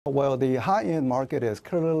Well, the high-end market is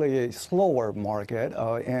clearly a slower market,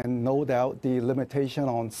 and no doubt the limitation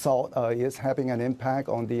on salt is having an impact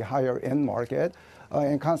on the higher-end market.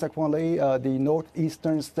 And consequently, the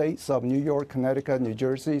northeastern states of New York, Connecticut, New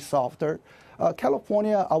Jersey, softer.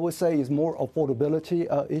 California, I would say, is more affordability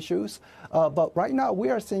issues. But right now, we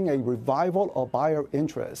are seeing a revival of buyer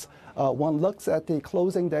interest. One looks at the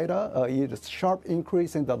closing data, it is a sharp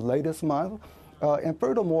increase in the latest month. And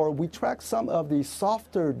furthermore, we track some of the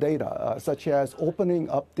softer data, such as opening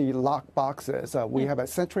up the lock boxes. We have a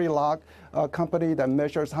Century Lock company that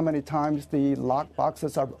measures how many times the lock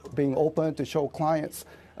boxes are being opened to show clients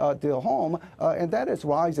the home, and that is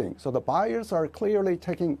rising. So the buyers are clearly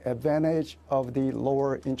taking advantage of the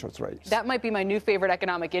lower interest rates. That might be my new favorite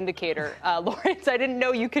economic indicator, Lawrence. I didn't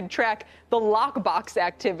know you could track the lockbox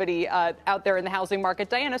activity out there in the housing market.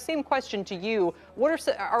 Diana, same question to you.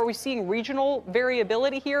 Are we seeing regional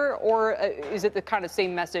variability here, or is it the kind of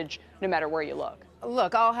same message no matter where you look?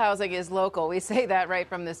 Look, all housing is local. We say that right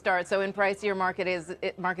from the start. So in pricier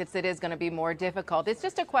markets, it is going to be more difficult. It's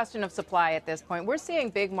just a question of supply at this point. We're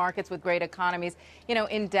seeing big markets with great economies,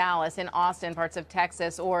 in Dallas, in Austin, parts of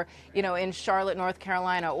Texas, or, in Charlotte, North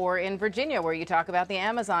Carolina, or in Virginia, where you talk about the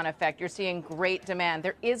Amazon effect. You're seeing great demand.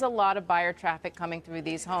 There is a lot of buyer traffic coming through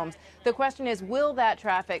these homes. The question is, will that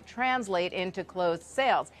traffic translate into closed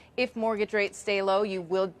sales? If mortgage rates stay low, you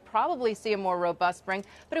will probably see a more robust spring.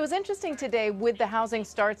 But it was interesting today with the housing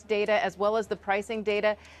starts data as well as the pricing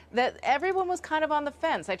data that everyone was kind of on the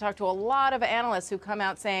fence. I talked to a lot of analysts who come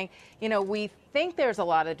out saying, we think there's a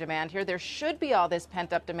lot of demand here. There should be all this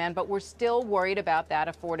pent up demand, but we're still worried about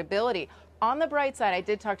that affordability. On the bright side, I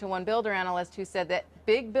did talk to one builder analyst who said that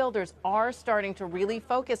big builders are starting to really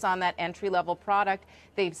focus on that entry-level product.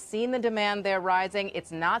 They've seen the demand there rising.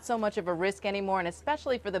 It's not so much of a risk anymore, and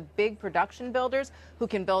especially for the big production builders who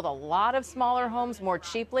can build a lot of smaller homes more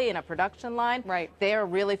cheaply in a production line. Right. They are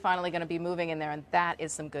really finally going to be moving in there, and that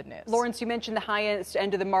is some good news. Lawrence, you mentioned the highest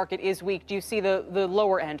end of the market is weak. Do you see the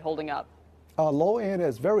lower end holding up? Low end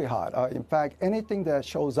is very hot. In fact, anything that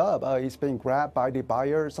shows up is being grabbed by the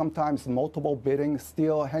buyer. Sometimes multiple bidding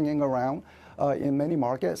still hanging around in many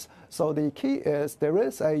markets. So the key is there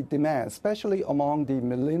is a demand, especially among the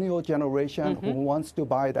millennial generation who wants to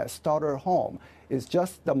buy that starter home. It's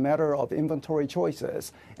just a matter of inventory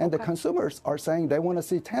choices. And the consumers are saying they want to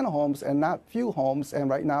see 10 homes and not few homes.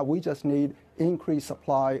 And right now we just need increased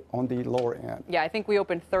supply on the lower end. Yeah, I think we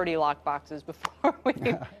opened 30 lock boxes before we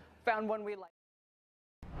found one we like.